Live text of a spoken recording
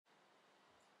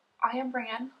I am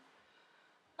bringing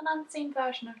an unseen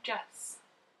version of Jess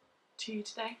to you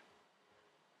today.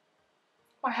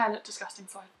 My hair looked disgusting,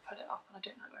 so I put it up, and I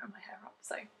don't like wearing my hair up,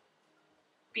 so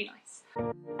be nice.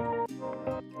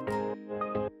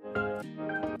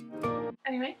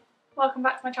 Anyway, welcome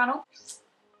back to my channel.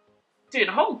 Doing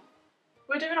a haul.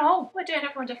 We're doing a haul. We're doing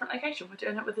it from a different location. We're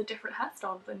doing it with a different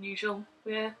hairstyle than usual.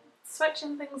 We're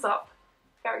switching things up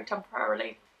very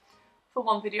temporarily for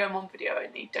one video and one video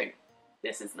only.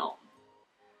 This is not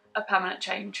a permanent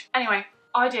change. Anyway,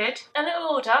 I did a little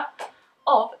order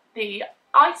of the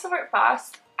I Saw It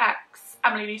First X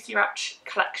Emily Lucy Rajch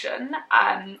collection.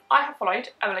 I have followed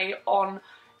Emily on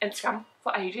Instagram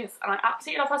for ages and I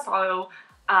absolutely love her style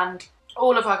and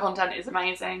all of her content is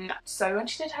amazing. So when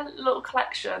she did her little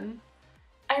collection,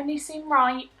 it only seemed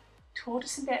right to order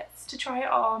some bits to try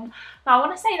it on. Now I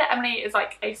want to say that Emily is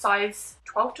like a size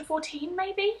 12 to 14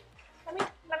 maybe? Let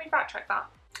me backtrack that.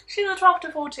 She's a 12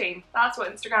 to 14, that's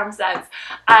what Instagram says.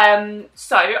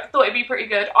 So I thought it'd be pretty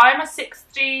good. I'm a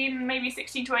 16, maybe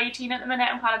 16 to 18 at the minute.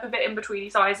 I'm kind of a bit in between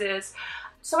sizes.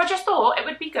 So I just thought it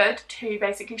would be good to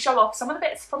basically show off some of the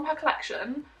bits from her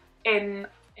collection in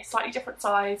a slightly different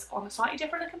size, on a slightly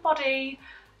different looking body.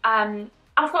 And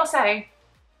I've got to say,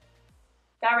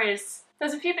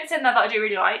 there's a few bits in there that I do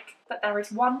really like, but there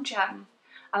is one gem.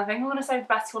 And I think I'm going to save the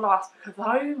best for last because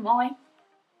oh my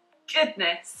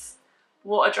goodness,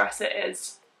 what a dress it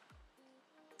is.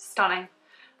 Stunning.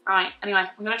 Right, anyway,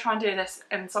 I'm going to try and do this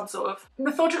in some sort of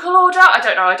methodical order. I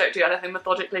don't know, I don't do anything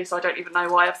methodically, so I don't even know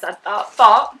why I've said that.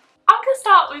 But I'm going to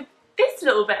start with this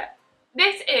little bit.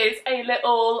 This is a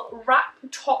little wrap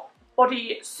top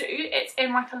body suit. It's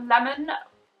in like a lemon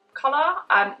colour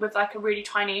with like a really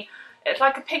tiny, it's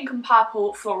like a pink and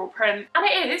purple floral print. And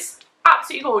it is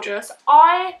absolutely gorgeous.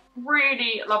 I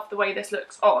really love the way this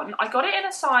looks on. I got it in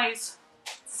a size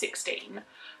 16.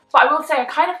 But I will say I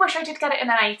kind of wish I did get it in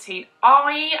an 18.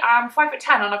 I am 5'10"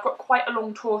 and I've got quite a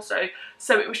long torso,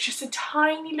 so it was just a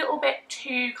tiny little bit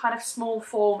too kind of small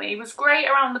for me. It was great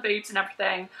around the boobs and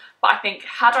everything, but I think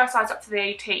had I sized up to the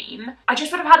 18, I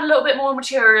just would have had a little bit more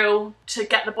material to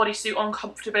get the bodysuit on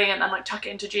comfortably and then like tuck it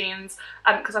into jeans,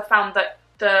 because I found that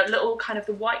the little kind of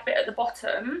the white bit at the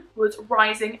bottom was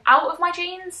rising out of my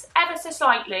jeans ever so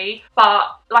slightly.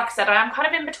 But like I said, I am kind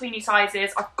of in betweeny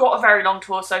sizes. I've got a very long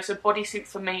torso, so bodysuits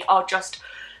for me are just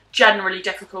generally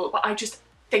difficult, but I just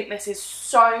think this is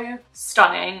so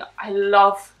stunning. I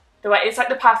love the way it's like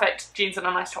the perfect jeans and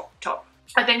a nice top.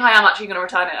 I think I am actually going to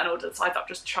return it and order the size up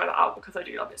just to try that out because I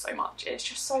do love it so much. It's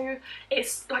just so,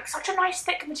 it's like such a nice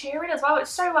thick material as well.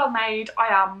 It's so well made. I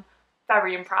am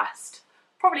very impressed.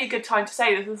 Probably a good time to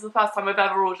say this is the first time I've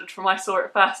ever ordered from I Saw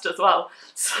It First as well.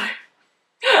 So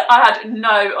I had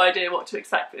no idea what to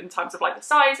expect in terms of like the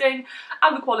sizing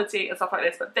and the quality and stuff like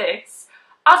this, but this,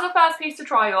 as a first piece to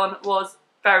try on, was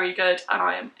very good and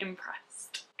I am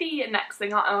impressed. The next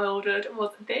thing that I ordered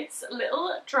was this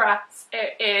little dress.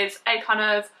 It is a kind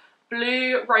of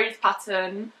blue rose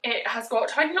pattern. It has got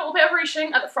a tiny little bit of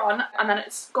ruching at the front and then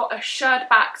it's got a shirred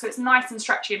back, so it's nice and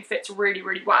stretchy and fits really,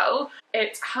 really well.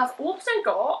 It has also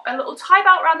got a little tie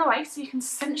belt around the waist so you can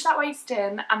cinch that waist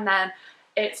in, and then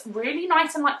it's really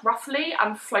nice and like ruffly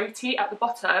and floaty at the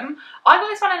bottom. I got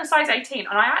this one in a size 18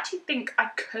 and I actually think I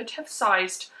could have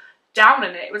sized down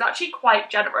in it. It was actually quite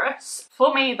generous.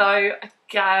 For me though,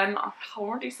 again, I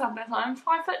already said this, I'm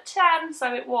 5'10",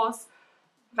 so it was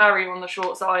very on the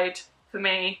short side for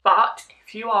me, but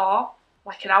if you are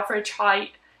like an average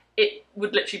height, it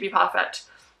would literally be perfect.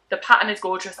 The pattern is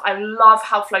gorgeous. I love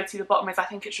how floaty the bottom is. I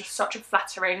think it's just such a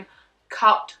flattering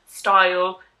cut,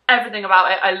 style, everything about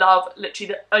it. I love.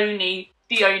 Literally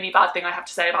the only bad thing I have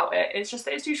to say about it is just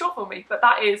that it's too short for me, but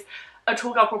that is a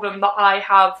tall girl problem that I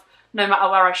have no matter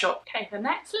where I shop. Okay, the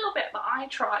next little bit that I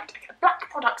tried, okay, black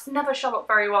products never show up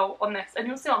very well on this, and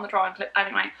you'll see on the drawing clip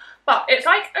anyway, but it's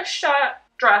like a shirt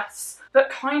dress that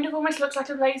kind of almost looks like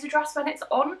a blazer dress when it's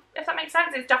on, if that makes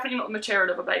sense. It's definitely not the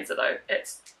material of a blazer though,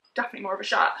 it's definitely more of a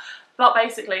shirt. But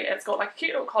basically it's got like a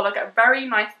cute little collar, got a very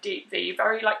nice deep V,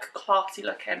 very like classy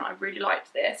looking. I really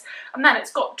liked this. And then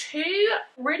it's got two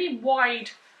really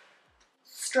wide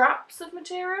straps of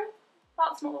material.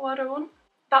 That's not the word I want.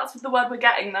 That's the word we're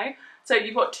getting though. So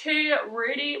you've got two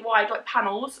really wide like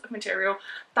panels of material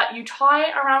that you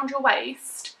tie around your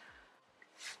waist.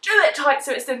 Do it tight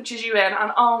so it cinches you in,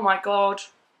 and oh my god,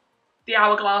 the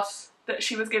hourglass that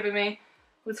she was giving me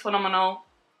was phenomenal.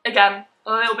 Again,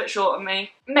 a little bit short on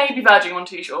me, maybe verging on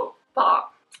too short, but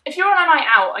if you're on a night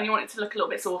out and you want it to look a little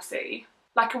bit saucy,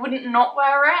 like I wouldn't not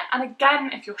wear it. And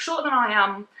again, if you're shorter than I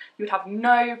am, you would have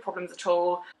no problems at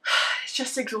all. It's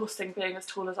just exhausting being as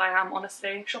tall as I am,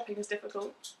 honestly. Shopping is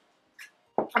difficult.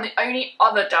 And the only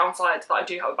other downside that I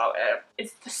do have about it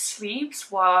is the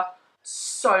sleeves were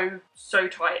so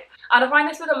tight. And I find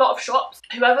this with a lot of shops.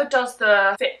 Whoever does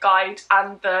the fit guide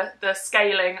and the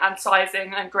scaling and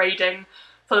sizing and grading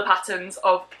for the patterns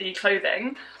of the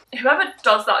clothing, whoever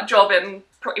does that job in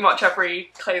pretty much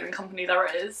every clothing company there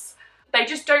is, they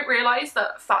just don't realise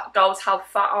that fat girls have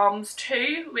fat arms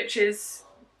too, which is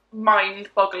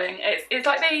mind-boggling. It's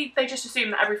like they just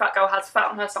assume that every fat girl has fat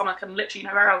on her stomach and literally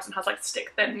nowhere else and has like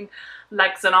stick-thin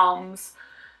legs and arms.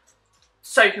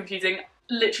 So confusing.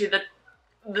 Literally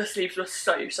the sleeves were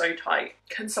so tight.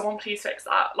 Can someone please fix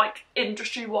that? Like,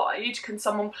 industry-wide, can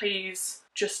someone please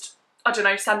just, I don't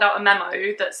know, send out a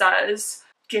memo that says,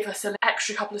 give us an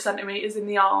extra couple of centimetres in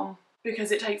the arm,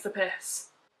 because it takes the piss.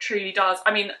 Truly does.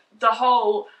 I mean, the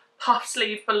whole puff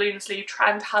sleeve, balloon sleeve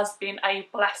trend has been a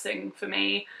blessing for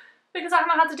me because I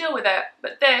haven't had to deal with it.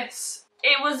 But this,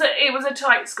 it was a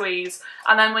tight squeeze.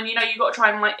 And then when, you know, you got to try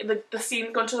and like, the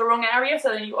seam's gone to the wrong area, so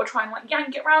then you got to try and like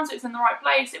yank it around so it's in the right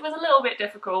place. It was a little bit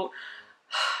difficult.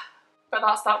 But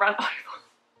that's that rant over.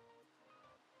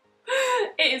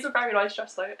 It is a very nice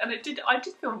dress though, and I did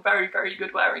feel very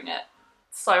good wearing it,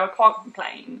 so I can't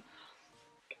complain.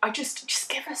 I just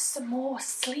give us some more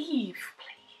sleeve,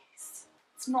 please.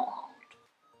 It's not hard.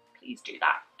 Please do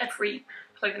that. Every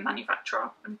clothing manufacturer,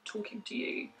 I'm talking to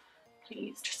you.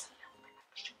 Please, just a little bit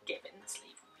extra give in the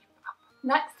sleeve.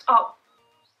 Next up,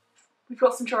 we've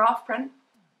got some giraffe print.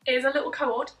 It is a little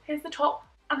cord. Here's the top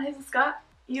and here's the skirt.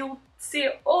 You'll see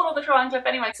it all on the triangle clip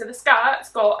anyway. So the skirt's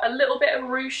got a little bit of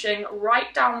ruching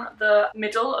right down the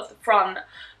middle of the front,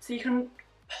 so you can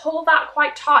pull that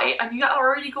quite tight and you get a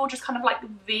really gorgeous kind of like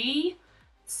V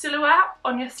silhouette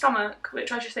on your stomach,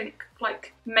 which I just think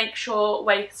like makes your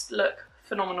waist look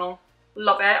phenomenal.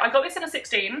 Love it. I got this in a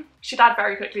 16. Should add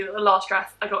very quickly that the last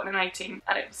dress I got in an 18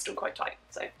 and it was still quite tight.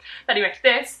 So anyway,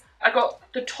 this, I got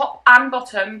the top and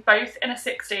bottom both in a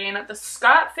 16. The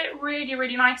skirt fit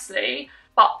really nicely,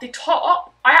 but the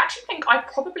top, I actually think I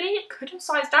probably could have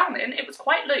sized down in. It was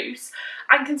quite loose,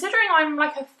 and considering I'm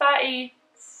like a 34G,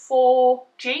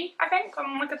 I think,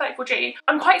 I'm like a 34G,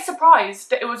 I'm quite surprised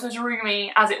that it was as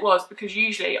roomy as it was, because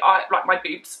usually my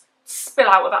boobs spill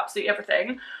out with absolutely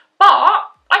everything. But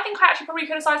I think I actually probably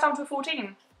could have sized down to a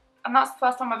 14, and that's the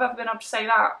first time I've ever been able to say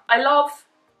that. I love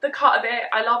the cut of it,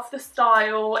 I love the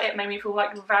style, it made me feel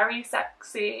like very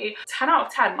sexy. 10 out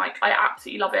of 10, like I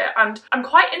absolutely love it. And I'm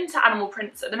quite into animal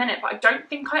prints at the minute, but I don't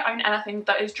think I own anything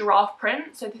that is giraffe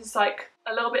print, so this is like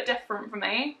a little bit different for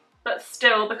me. But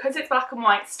still, because it's black and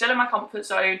white, still in my comfort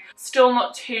zone, still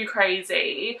not too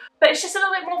crazy, but it's just a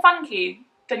little bit more funky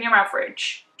than your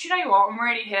average. Do you know what? I'm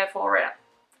really here for it.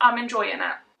 I'm enjoying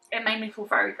it. It made me feel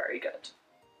very good.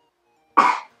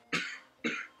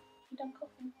 You done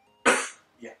coughing?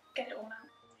 Yeah. Get it all out.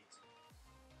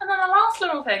 And then the last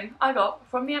little thing I got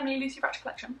from the Emily Lucy Rajch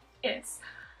collection is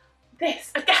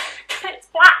this. Again, it's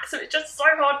black, so it's just so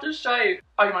hard to show.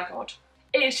 Oh my god.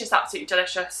 It is just absolutely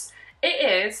delicious.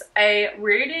 It is a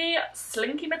really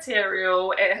slinky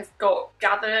material. It has got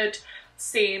gathered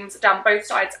seams down both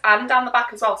sides and down the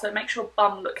back as well, so it makes your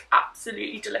bum look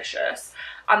absolutely delicious.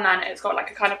 And then it's got like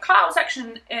a kind of cutout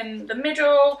section in the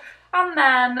middle, and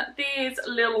then these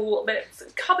little bits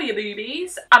cover your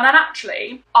boobies. And then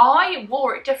actually, I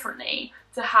wore it differently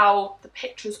to how the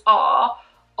pictures are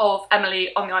of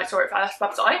Emily on the I Saw It First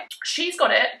website. She's got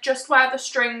it just where the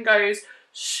string goes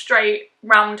straight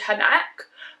round her neck,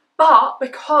 but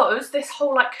because this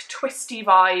whole like twisty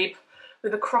vibe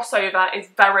with the crossover is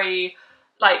very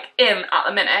like in at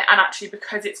the minute, and actually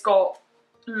because it's got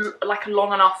like a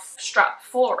long enough strap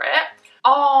for it,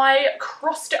 I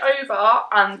crossed it over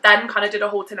and then kind of did a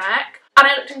halter neck, and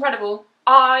it looked incredible.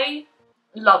 I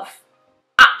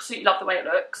absolutely love the way it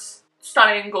looks.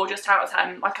 Stunning, gorgeous, 10 out of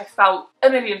 10. Like, I felt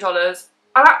 $1 million. And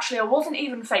actually, I wasn't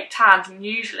even fake tanned, and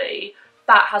usually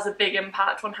that has a big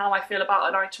impact on how I feel about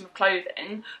an item of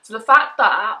clothing. So the fact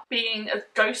that, being as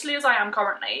ghostly as I am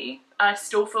currently, and I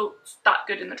still feel that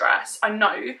good in the dress, I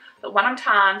know that when I'm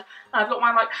tanned and I've got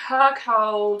my like hair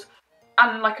curled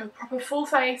and like a proper full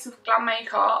face of glam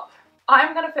makeup,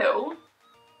 I'm gonna feel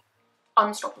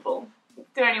unstoppable.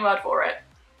 The only word for it.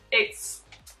 It's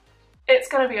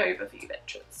gonna be over for you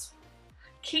bitches.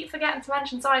 Keep forgetting to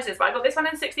mention sizes, but I got this one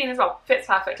in 16 as well. Fits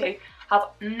perfectly. Have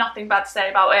nothing bad to say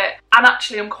about it. And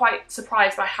actually I'm quite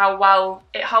surprised by how well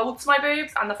it holds my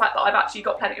boobs, and the fact that I've actually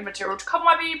got plenty of material to cover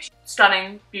my boobs.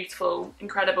 Stunning, beautiful,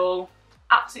 incredible,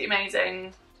 absolutely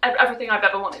amazing. Everything I've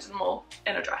ever wanted and more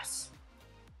in a dress.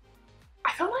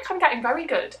 I feel like I'm getting very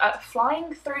good at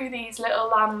flying through these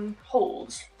little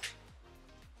hauls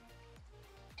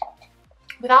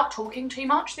without talking too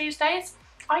much these days.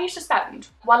 I used to spend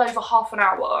well over half an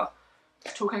hour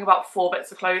talking about 4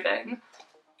 bits of clothing,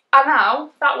 and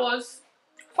now that was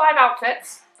 5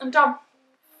 outfits and done.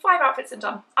 5 outfits and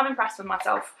done. I'm impressed with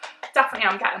myself. Definitely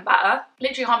am getting better.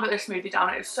 Literally can't put this smoothie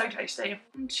down, it is so tasty.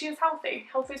 And she is healthy.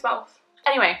 Healthy as well.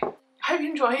 Anyway, hope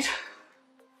you enjoyed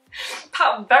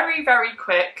that very, very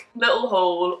quick little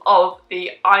haul of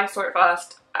the I Saw It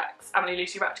First X Emily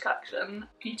Lucy Rajch collection.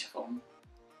 Beautiful.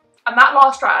 And that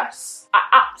last dress, I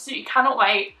absolutely cannot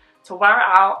wait to wear it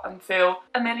out and feel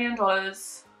 $1 million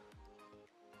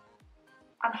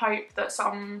and hope that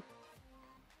some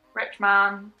rich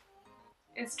man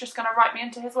is just going to write me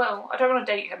into his will. I don't want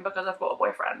to date him because I've got a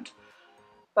boyfriend,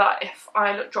 but if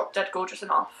I look drop dead gorgeous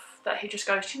enough that he just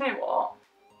goes, you know what,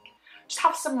 just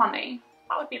have some money,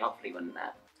 that would be lovely, wouldn't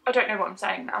it? I don't know what I'm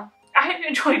saying now. I hope you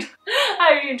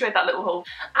enjoyed that little haul,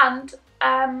 and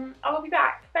I will be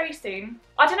back very soon.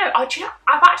 I don't know,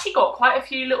 I've actually got quite a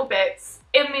few little bits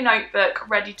in my notebook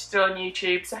ready to do on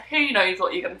YouTube, so who knows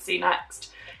what you're going to see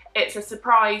next. It's a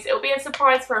surprise. It'll be a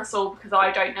surprise for us all because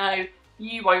I don't know,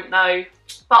 you won't know,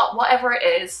 but whatever it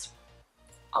is,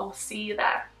 I will see you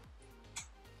there.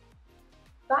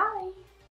 Bye.